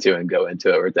yourself into, and go into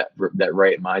it with that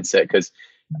right mindset. Because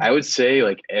I would say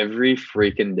like every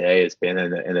freaking day has been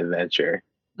an adventure.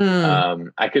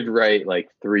 I could write like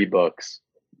 3 books.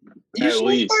 You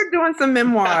should start doing some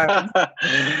memoirs.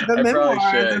 The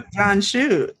memoirs of John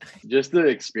Shute. Just to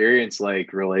experience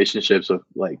like relationships with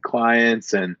like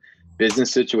clients and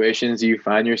business situations you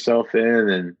find yourself in,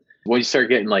 and when you start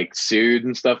getting like sued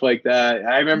and stuff like that.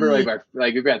 I remember like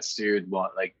we got sued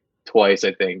like twice,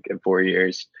 I think, in 4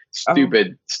 years.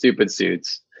 Stupid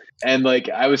suits. And like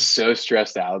I was so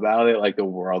stressed out about it, like the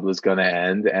world was gonna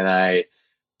end. And I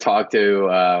talked to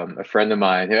a friend of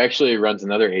mine who actually runs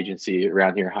another agency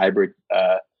around here, Hybrid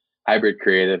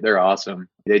Creative. They're awesome.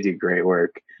 They do great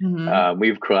work.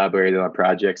 We've collaborated on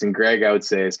projects, and Greg, I would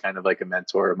say, is kind of like a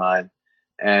mentor of mine.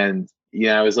 And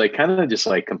I was like kind of just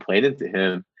like complaining to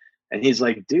him, and he's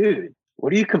like, "Dude,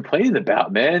 what are you complaining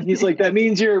about, man?" He's like, "That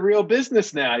means you're a real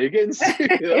business now. You're getting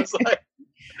sued." I was like,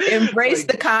 embrace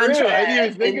the contract. I didn't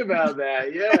even think about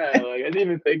that. Yeah, like I didn't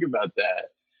even think about that.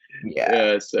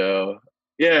 Yeah. So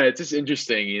it's just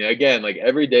interesting. Again, like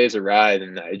every day is a ride,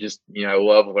 and I just I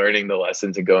love learning the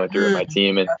lessons and going through with my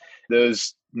team. And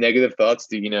those negative thoughts,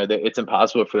 that it's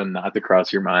impossible for them not to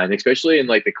cross your mind, especially in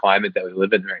like the climate that we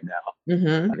live in right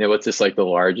now. What's this, like the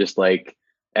largest like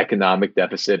economic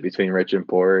deficit between rich and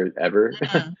poor ever?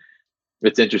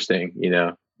 It's interesting,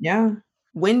 Yeah.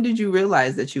 When did you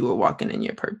realize that you were walking in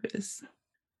your purpose?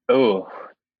 Oh,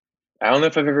 I don't know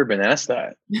if I've ever been asked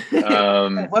that.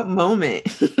 What moment?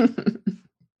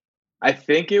 I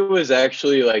think it was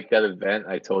actually like that event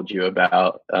I told you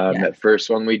about, that first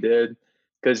one we did.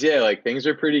 Because like things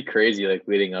are pretty crazy, like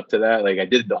leading up to that. Like I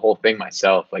did the whole thing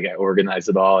myself. Like I organized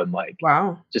it all and like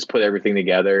just put everything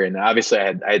together. And obviously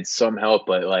I had some help,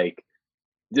 but like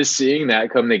just seeing that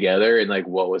come together and like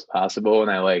what was possible, and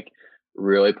I like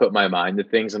really put my mind to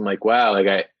things. I'm like, wow,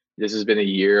 like this has been a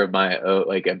year of my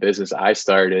like a business I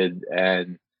started,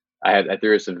 and I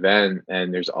threw this event,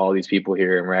 and there's all these people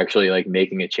here, and we're actually like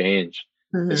making a change.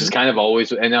 This is kind of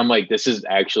always, and I'm like, this is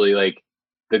actually like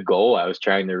the goal I was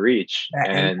trying to reach.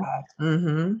 And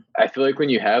I feel like when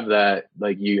you have that,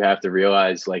 like you have to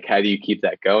realize like, how do you keep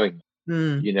that going?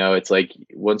 It's like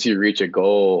once you reach a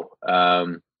goal,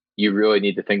 you really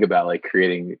need to think about like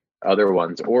creating other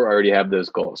ones, or already have those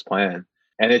goals planned.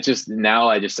 And it just, now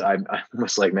I'm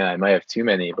almost like, man, I might have too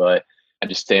many, but I'm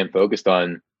just staying focused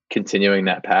on continuing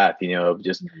that path, of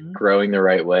just growing the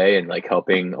right way and like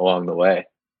helping along the way.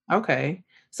 Okay.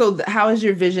 So how has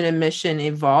your vision and mission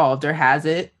evolved, or has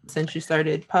it, since you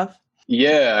started Puff?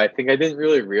 Yeah, I think I didn't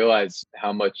really realize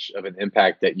how much of an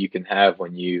impact that you can have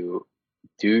when you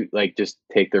do like just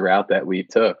take the route that we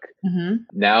took.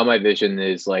 Now my vision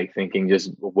is like thinking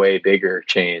just way bigger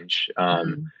change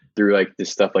through like this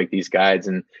stuff, like these guides.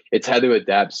 And it's had to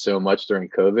adapt so much during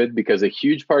COVID, because a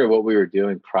huge part of what we were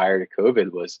doing prior to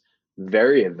COVID was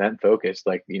very event focused.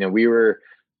 Like, we were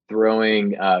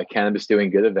throwing Cannabis Doing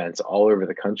Good events all over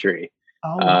the country,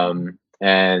 and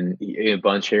a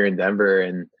bunch here in Denver.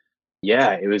 And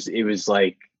it was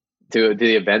like to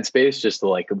the event space just to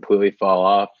like completely fall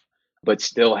off, but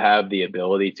still have the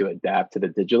ability to adapt to the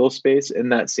digital space in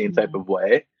that same type of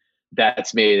way.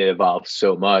 That's made it evolve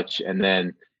so much. And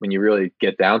then when you really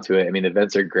get down to it, I mean,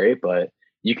 events are great, but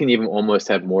you can even almost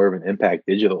have more of an impact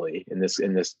digitally in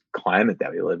this climate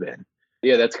that we live in.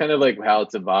 Yeah, that's kind of like how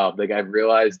it's evolved. Like I've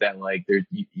realized that like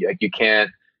you can't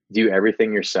do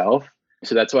everything yourself.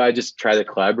 So that's why I just try to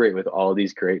collaborate with all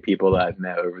these great people that I've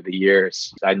met over the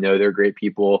years. I know they're great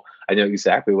people. I know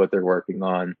exactly what they're working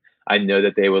on. I know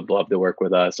that they would love to work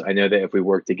with us. I know that if we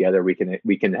work together, we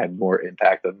can have more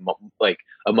impact, of like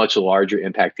a much larger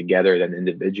impact together than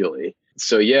individually.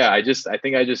 So yeah, I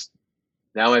think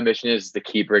now my mission is to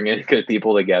keep bringing good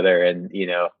people together and,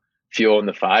 fueling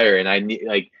the fire. And I need,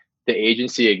 like, the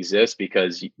agency exists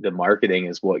because the marketing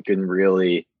is what can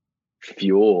really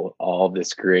fuel all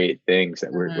this great things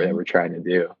that we're trying to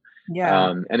do.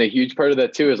 Yeah. And a huge part of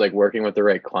that too is like working with the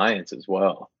right clients as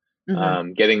well.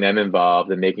 Getting them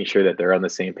involved and making sure that they're on the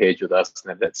same page with us and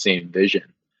have that same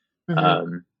vision.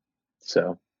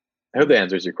 So I hope that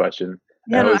answers your question.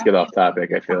 I always get off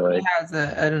topic. I feel like it has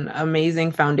an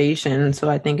amazing foundation. So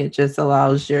I think it just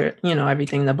allows your,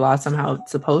 everything to blossom how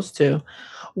it's supposed to.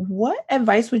 What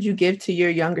advice would you give to your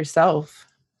younger self?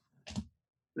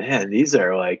 Man, these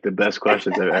are like the best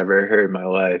questions I've ever heard in my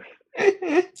life.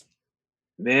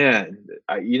 Man,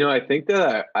 I think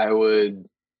that I would,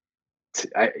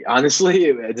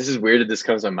 honestly, this is weird that this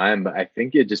comes to mind, but I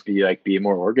think it'd just be like, be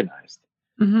more organized.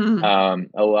 A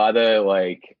lot of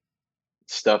like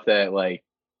stuff that like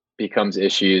becomes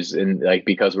issues and like,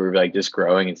 because we're like just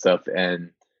growing and stuff. And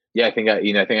yeah, I think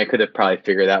I could have probably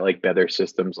figured out like better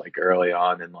systems like early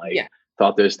on and like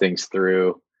thought those things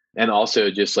through. And also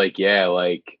just like,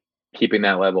 like keeping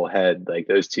that level head, like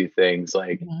those two things,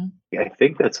 like, I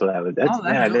think that's what I would,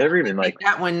 I never even like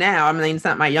that one now. I mean, it's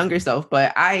not my younger self,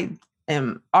 but I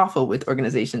am awful with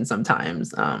organization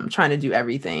sometimes, trying to do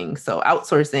everything. So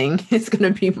outsourcing is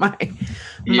going to be my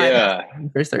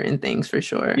for certain things for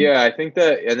sure. Yeah, I think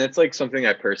that, and it's like something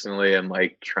I personally am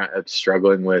like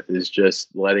struggling with is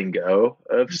just letting go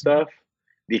of stuff,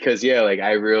 because like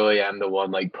I really am the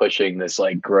one like pushing this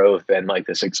like growth and like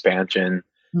this expansion.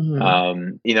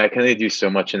 I kind of do so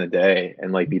much in a day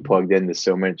and like be plugged into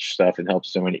so much stuff and help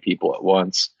so many people at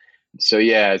once. So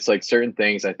yeah, it's like certain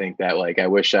things I think that like I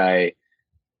wish I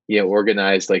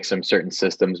organized like some certain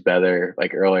systems better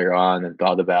like earlier on and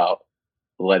thought about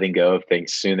letting go of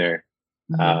things sooner.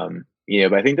 But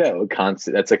I think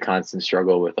that's a constant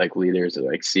struggle with like leaders or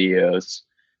like CEOs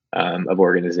of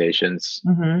organizations.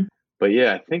 But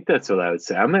yeah, I think that's what I would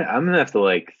say. I'm gonna have to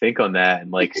like think on that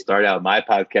and like start out my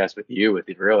podcast with you with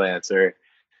the real answer.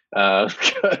 Well,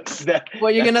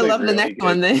 you're gonna love the next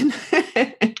one then.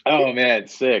 Oh man,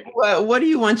 sick. What do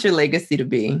you want your legacy to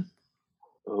be?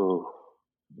 Oh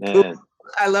man,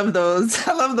 I love those.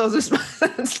 I love those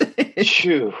responses.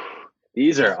 Phew.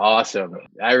 These are awesome.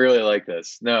 I really like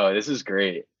this. No, this is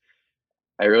great.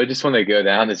 I really just want to go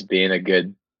down as being a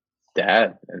good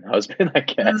dad and husband, I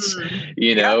guess,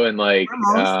 and like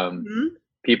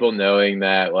people knowing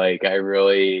that like I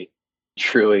really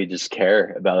truly just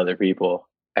care about other people.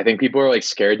 I think people are like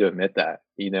scared to admit that,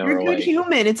 you're a good like,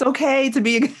 human. It's okay to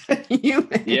be a good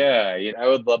human. Yeah, I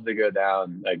would love to go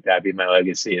down like that, be my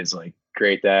legacy is like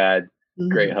great dad,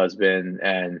 great husband,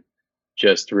 and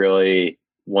just really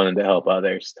wanted to help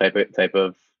others type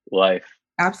of life.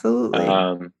 Absolutely.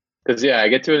 Because I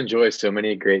get to enjoy so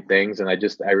many great things, and I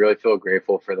really feel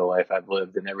grateful for the life I've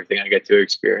lived and everything I get to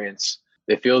experience.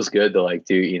 It feels good to like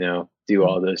do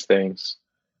all those things.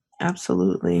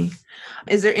 Absolutely.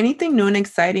 Is there anything new and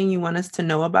exciting you want us to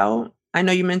know about? I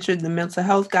know you mentioned the mental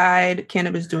health guide,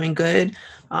 Cannabis Doing Good.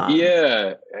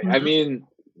 I mean,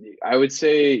 I would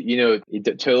say,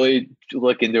 totally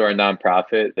look into our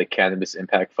nonprofit, the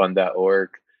CannabisImpactFund.org.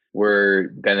 We're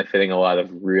benefiting a lot of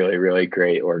really, really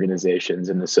great organizations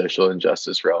in the social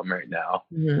injustice realm right now.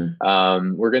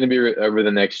 We're going to be over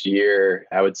the next year,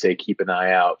 I would say, keep an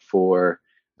eye out for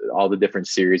all the different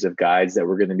series of guides that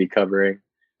we're going to be covering: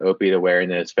 opiate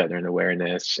awareness, veteran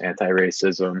awareness,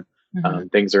 anti-racism,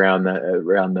 things around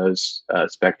those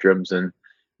spectrums. And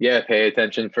pay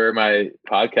attention for my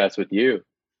podcast with you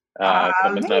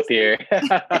coming up here.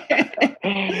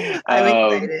 I'm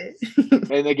excited.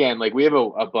 And again, like we have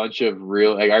a bunch of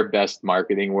real, like our best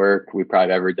marketing work we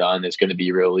probably ever done is going to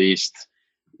be released,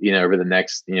 over the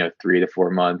next, 3 to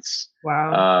 4 months.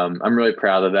 Wow. I'm really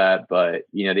proud of that. But,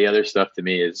 the other stuff to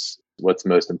me is what's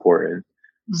most important.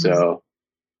 So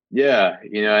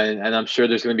and I'm sure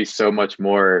there's going to be so much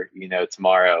more,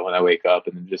 tomorrow when I wake up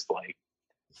and just like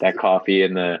that coffee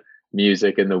and the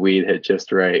music and the weed hit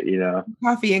just right,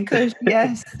 Coffee and kush.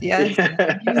 Yes.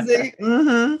 Music.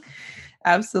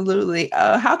 Absolutely.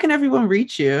 How can everyone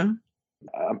reach you?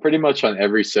 I'm pretty much on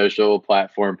every social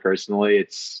platform personally.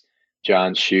 It's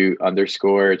John Shute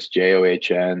 _ It's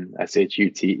JOHN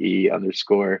SHUTE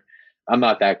 _. I'm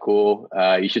not that cool.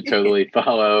 You should totally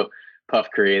follow Puff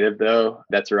Creative though.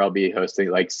 That's where I'll be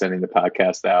hosting, like sending the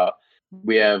podcast out.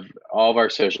 We have all of our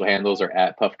social handles are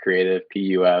at Puff Creative,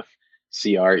 PUFCRETIV,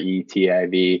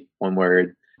 one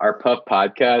word. Our Puff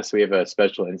podcast, we have a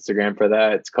special Instagram for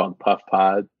that. It's called Puff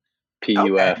Pod,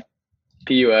 PUFPOD.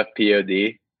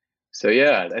 So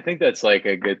yeah, I think that's like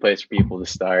a good place for people to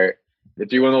start.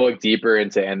 If you want to look deeper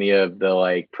into any of the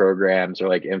like programs or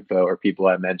like info or people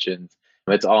I mentioned,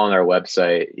 it's all on our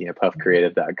website,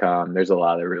 puffcreative.com. There's a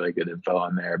lot of really good info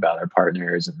on there about our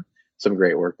partners and some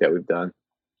great work that we've done.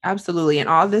 Absolutely. And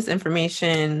all this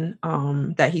information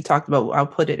that he talked about, I'll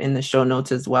put it in the show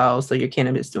notes as well. So your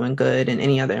cannabis doing good and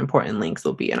any other important links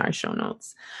will be in our show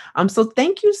notes. So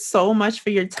thank you so much for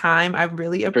your time. I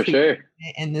really appreciate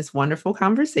it in this wonderful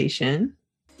conversation.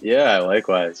 Yeah,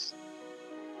 likewise.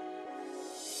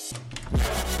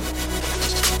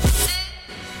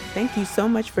 Thank you so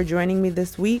much for joining me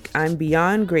this week. I'm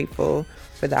beyond grateful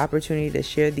for the opportunity to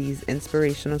share these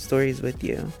inspirational stories with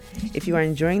you. If you are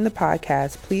enjoying the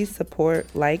podcast, please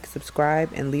support, like, subscribe,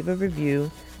 and leave a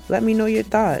review. Let me know your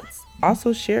thoughts.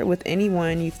 Also share it with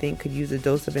anyone you think could use a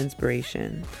dose of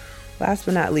inspiration. Last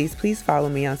but not least, please follow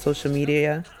me on social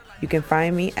media. You can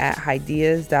find me at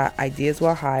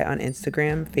ideas.ideaswhilehigh on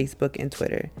Instagram, Facebook, and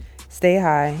Twitter. Stay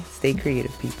high, stay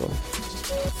creative, people.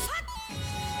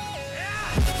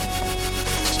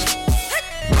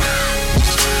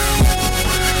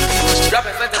 Drop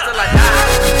it like until I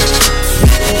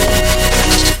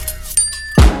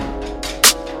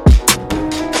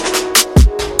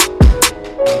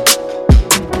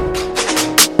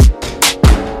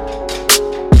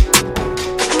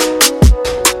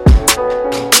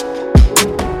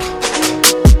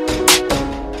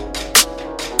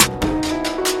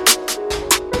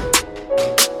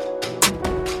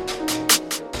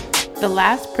The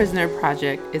Last Prisoner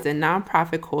Project is a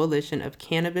nonprofit coalition of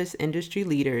cannabis industry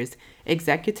leaders,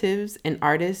 executives, and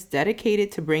artists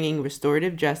dedicated to bringing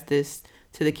restorative justice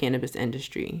to the cannabis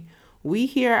industry. We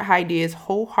here at Ideas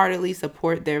wholeheartedly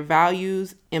support their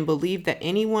values and believe that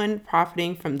anyone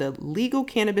profiting from the legal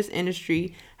cannabis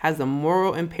industry has a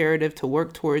moral imperative to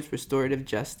work towards restorative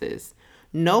justice.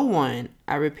 No one,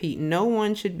 I repeat, no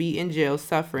one should be in jail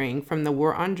suffering from the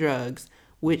war on drugs,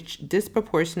 which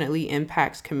disproportionately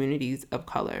impacts communities of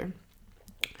color.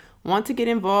 Want to get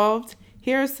involved?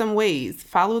 Here are some ways.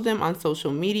 Follow them on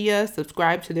social media,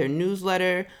 subscribe to their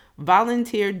newsletter,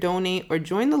 volunteer, donate, or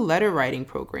join the letter writing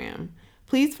program.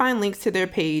 Please find links to their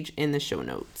page in the show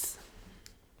notes.